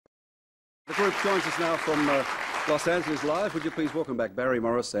The group joins us now from Los Angeles Live. Would you please welcome back Barry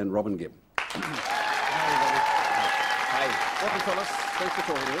Morris and Robin Gibb. Hey. Welcome, fellas. Thanks for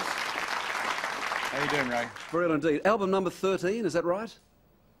talking to us. How you doing, Ray? Very well indeed. Album number 13, is that right?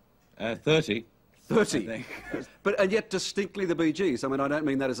 30. 30. I think. And yet distinctly the Bee Gees. I mean, I don't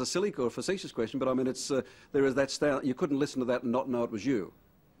mean that as a silly or facetious question, but I mean, it's there is that style. You couldn't listen to that and not know it was you.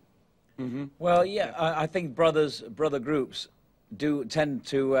 Mm-hmm. Well, yeah, I think brother groups do tend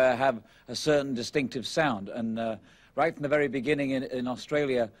to have a certain distinctive sound, and right from the very beginning in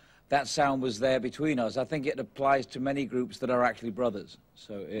Australia, that sound was there between us. I think it applies to many groups that are actually brothers.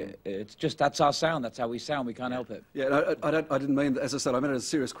 So it's just, that's our sound, that's how we sound, we can't help it. Yeah, I didn't mean, as I said, I meant it as a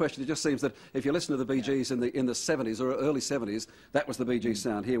serious question. It just seems that if you listen to the Bee Gees in the 70s or early 70s, that was the Bee Gees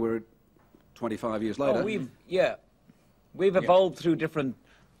sound. Here we're 25 years later. Oh, we've evolved through different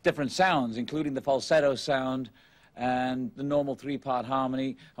sounds, including the falsetto sound and the normal three-part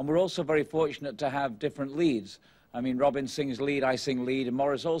harmony, and we're also very fortunate to have different leads. I mean, Robin sings lead, I sing lead, and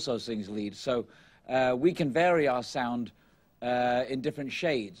Morris also sings lead, so we can vary our sound in different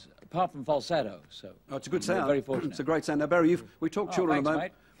shades, apart from falsetto. So it's a good sound. Very fortunate. It's a great sound. Now, Barry, we talked children thanks, a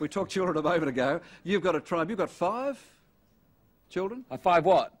moment. We talked children a moment ago. You've got a tribe. You've got 5 children. 5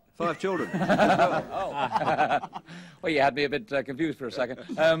 what? 5 children. Oh. Well, you had me a bit confused for a second.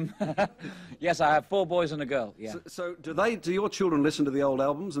 Yes, I have 4 boys and a girl. Yeah. So do your children listen to the old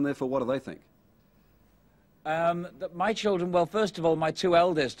albums, and therefore, what do they think? My children, well, first of all, my 2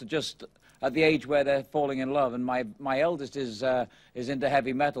 eldest are just at the age where they're falling in love, and my eldest is into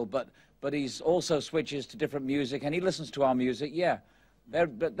heavy metal, but he's also switches to different music, and he listens to our music. Yeah, they're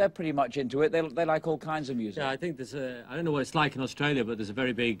pretty much into it. They like all kinds of music. Yeah, I think there's I don't know what it's like in Australia, but there's a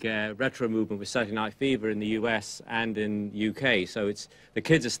very big retro movement with Saturday Night Fever in the US and in UK. So the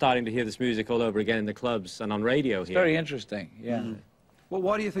kids are starting to hear this music all over again in the clubs and on radio here. It's very interesting. Yeah. Mm. Well,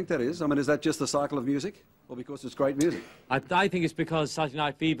 why do you think that is? I mean, is that just the cycle of music? Or because it's great music? I think it's because Saturday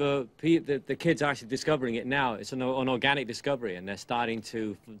Night Fever, the kids are actually discovering it now. It's an organic discovery, and they're starting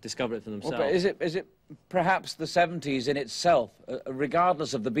to discover it for themselves. Well, but is it perhaps the 70s in itself,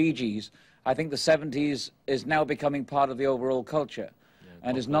 regardless of the Bee Gees, I think the 70s is now becoming part of the overall culture,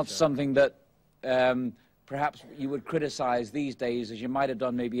 and is not something that perhaps you would criticize these days as you might have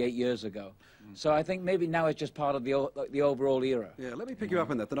done maybe 8 years ago. So I think maybe now it's just part of the overall era. Yeah, let me pick you up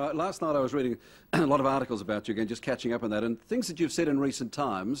on that. Last night I was reading a lot of articles about you again, just catching up on that, and things that you've said in recent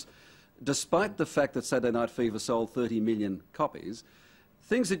times, despite the fact that Saturday Night Fever sold 30 million copies,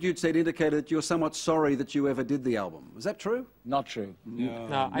 things that you'd said indicated that you're somewhat sorry that you ever did the album. Is that true? Not true.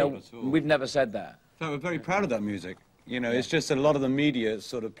 No, we've never said that. So we're very proud of that music. You know, it's just a lot of the media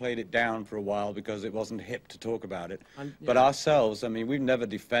sort of played it down for a while because it wasn't hip to talk about it. But ourselves, I mean, we've never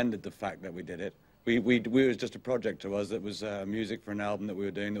defended the fact that we did it. We was just a project to us that was music for an album that we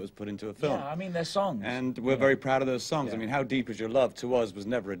were doing that was put into a film. Yeah, I mean, they're songs. And we're very proud of those songs. I mean, How Deep Is Your Love to us was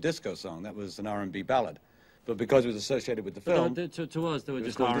never a disco song. That was an R&B ballad. But because it was associated with the film... To us, they were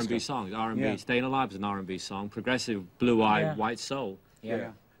just R&B songs. R&B. Staying Alive was an R&B song. Progressive, blue-eyed, white soul.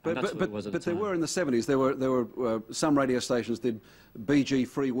 Yeah. But there were in the 70s, there were some radio stations did BG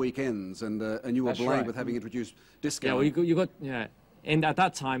free weekends, and you were blamed with having introduced disco. Yeah, well, you got and at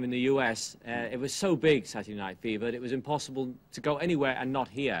that time in the US, it was so big, Saturday Night Fever, that it was impossible to go anywhere and not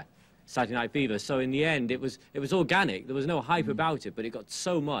hear Saturday Night Fever. So in the end, it was organic. There was no hype about it, but it got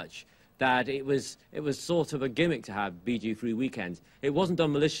so much that it was sort of a gimmick to have BG free weekends. It wasn't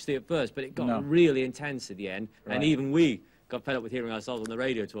done maliciously at first, but it got really intense at the end, and even we got fed up with hearing ourselves on the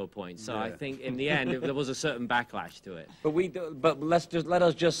radio to a point. So I think in the end there was a certain backlash to it. But let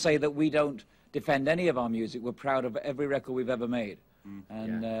us just say that we don't defend any of our music. We're proud of every record we've ever made,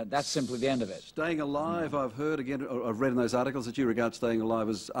 and that's simply the end of it. Staying Alive, I've heard again, I've read in those articles that you regard Staying Alive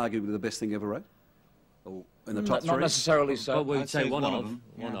as arguably the best thing ever wrote. Or in the top 3? Not necessarily so. Well, we'd say one of them.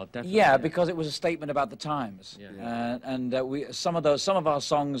 Definitely. Yeah, because it was a statement about the times. Some of our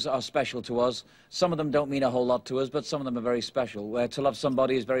songs are special to us. Some of them don't mean a whole lot to us, but some of them are very special. To Love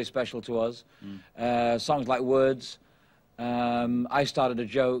Somebody is very special to us. Songs like Words, I Started a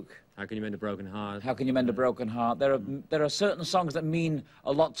Joke. How Can You Mend a Broken Heart? How Can You Mend a Broken Heart? There are certain songs that mean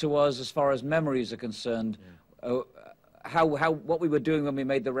a lot to us as far as memories are concerned. What we were doing when we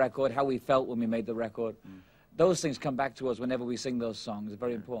made the record, how we felt when we made the record. those things come back to us whenever we sing those songs. It's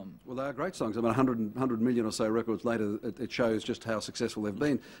very important. Well, they are great songs. I mean, 100 million or so records later, it shows just how successful they've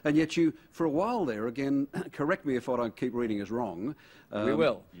been. And yet you, for a while there, again, correct me if what I keep reading is wrong. We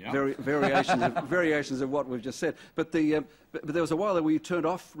will. Yeah. Variations of what we've just said. But there was a while there where you turned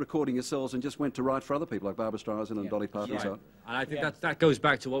off recording yourselves and just went to write for other people, like Barbra Streisand and Dolly Parton and so on. And I think that goes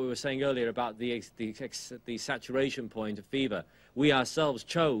back to what we were saying earlier about the saturation point of Fever. We ourselves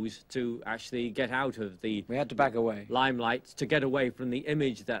chose to actually get out of the... We had to back away. ...limelight, to get away from the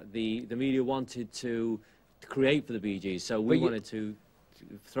image that the media wanted to create for the Bee Gees. So we wanted to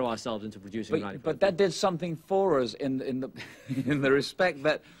throw ourselves into producing. But that did something for us in the in the respect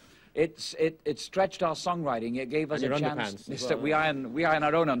that it stretched our songwriting. It gave us a chance. Well. We iron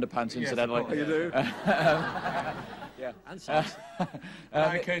our own underpants, incidentally. Yes, you do. Yeah, and socks.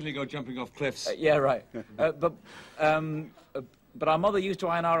 I occasionally go jumping off cliffs. Yeah, right. But our mother used to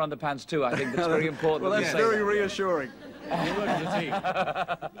iron our underpants too. I think that's very important. Well, that's very reassuring. We work as a team.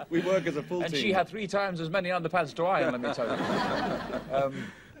 We work as a full team. And she had 3 times as many underpants to iron, let me tell you.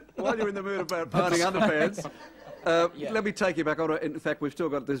 While you're in the mood about ironing underpants, let me take you back on. In fact, we've still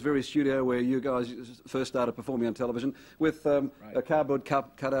got this very studio where you guys first started performing on television with a cardboard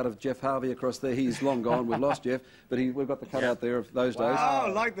cut out of Jeff Harvey across there. He's long gone. We've lost Jeff, but we've got the cutout there of those days. Oh,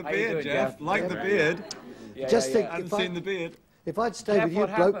 like the beard, Jeff. Like the beard. Just think, I haven't seen the beard. If I'd stayed with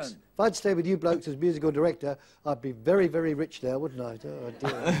you blokes, as musical director, I'd be very, very rich now, wouldn't I? Oh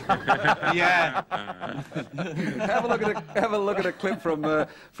dear. Yeah. Have a look at a clip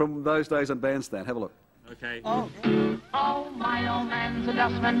from those days on Bandstand. Have a look. Okay. Oh, my old man's a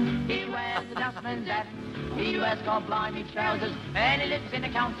dustman. He wears a dustman's hat. He wears blimey trousers and he lives in a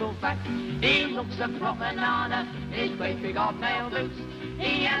council flat. He looks a crop banana in his great big hobnail boots.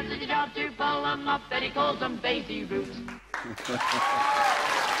 He has a job to pull them up that he calls them daisy roots.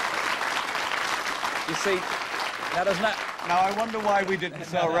 You see, that does not... Now, I wonder why we didn't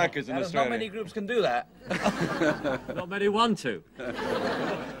sell records in Australia. Not many groups can do that. Not many want to.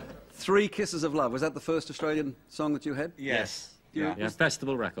 3 Kisses of Love. Was that the first Australian song that you had? Yes. Yeah,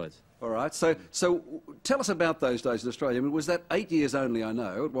 Festival Records. All right. So tell us about those days in Australia. I mean, was that 8 years only? I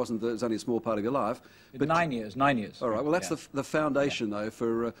know it wasn't. It was only a small part of your life. But 9 years. 9 years. All right. Well, that's the foundation, though,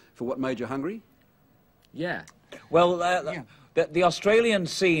 for what made you hungry. Yeah. Well, the Australian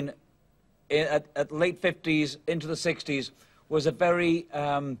scene at late 50s into the 60s was a very...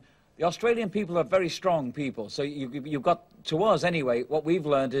 the Australian people are very strong people. So you've got, to us anyway, what we've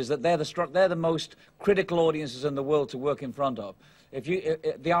learned is that they're the most critical audiences in the world to work in front of.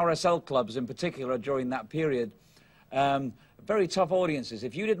 The RSL clubs in particular during that period, very tough audiences.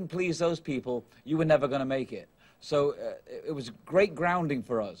 If you didn't please those people, you were never going to make it. So it was great grounding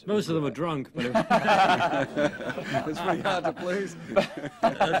for us. Most of them were drunk, but It's pretty hard to please.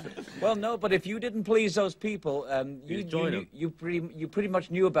 Well, no, but if you didn't please those people, you pretty much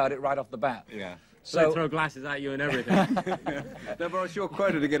knew about it right off the bat. Yeah. so they throw glasses at you and everything. No, Boris, you're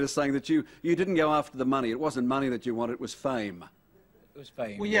quoted again as saying that you didn't go after the money. It wasn't money that you wanted, it was fame. It was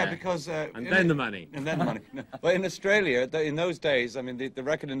fame. Well, yeah, because... and then the money. And then the money. No. Well, in Australia, in those days, I mean, the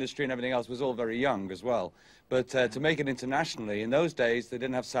record industry and everything else was all very young as well. But to make it internationally, in those days, they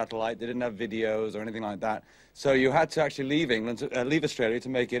didn't have satellite, they didn't have videos or anything like that. So you had to actually leave England, leave Australia to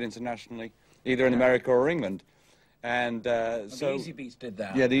make it internationally, either in America or England. And so... The Easy Beats did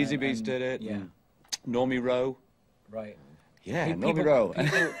that. Yeah, the Easy Beats did it. Yeah. Normie Rowe. Right. Yeah, Normie Rowe.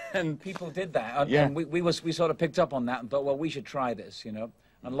 And people did that, Yeah. and we sort of picked up on that and thought, well, we should try this, you know.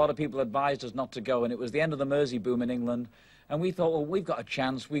 And a lot of people advised us not to go, and it was the end of the Mersey boom in England, and we thought, well, we've got a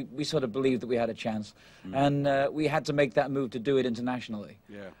chance. We sort of believed that we had a chance, and we had to make that move to do it internationally.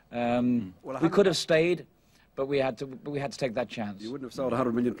 Yeah. We could have stayed, but we had to take that chance. You wouldn't have sold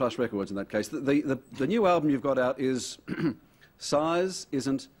 100 million plus records in that case. The new album you've got out is Size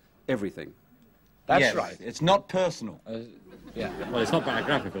Isn't Everything. That's Yes, right. It's not personal. Yeah. Well, it's not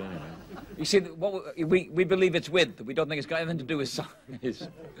biographical anyway. You see, we believe it's width. We don't think it's got anything to do with size.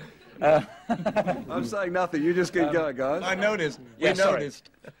 I'm saying nothing. You just keep going, guys. I noticed. Yeah, we sorry. noticed.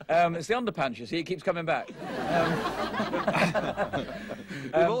 It's the underpants, you see. It keeps coming back.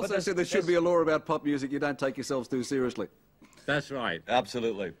 We've also said there should be a law about pop music. You don't take yourselves too seriously. That's right.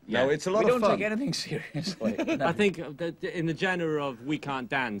 Absolutely. Yeah. No, it's a lot We of don't fun. take anything seriously. No. I think that in the genre of We Can't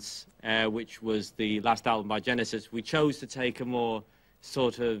Dance, which was the last album by Genesis, we chose to take a more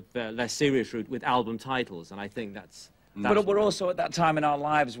sort of less serious route with album titles, and I think that's But we're also at that time in our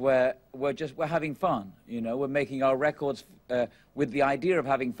lives where we're having fun, you know. We're making our records with the idea of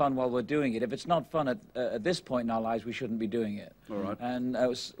having fun while we're doing it. If it's not fun at this point in our lives, we shouldn't be doing it. All right. And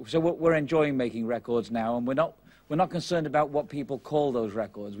so we're enjoying making records now, and we're we're not concerned about what people call those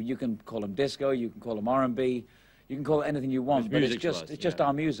records. You can call them disco, you can call them R&B, you can call it anything you want, but it's just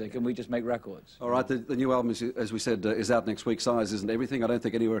our music, and we just make records. All right, the new album, as we said, is out next week. Size isn't everything. I don't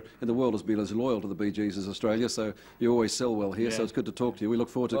think anywhere in the world has been as loyal to the Bee Gees as Australia, so you always sell well here, so it's good to talk to you. We look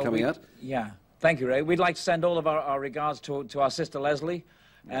forward to it coming out. Yeah, thank you, Ray. We'd like to send all of our regards to our sister Leslie,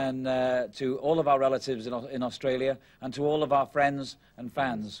 and to all of our relatives in Australia, and to all of our friends and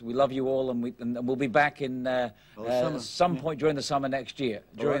fans. We love you all, and we'll be back in some point during the summer next year.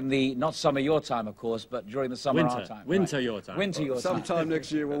 During the, not summer your time, of course, but during the summer our time. Winter your time. Winter your time. Sometime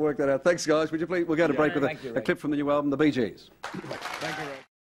next year, we'll work that out. Thanks, guys. Would you please, we'll go to break with a clip from the new album, The Bee Gees. Thank you, Ray.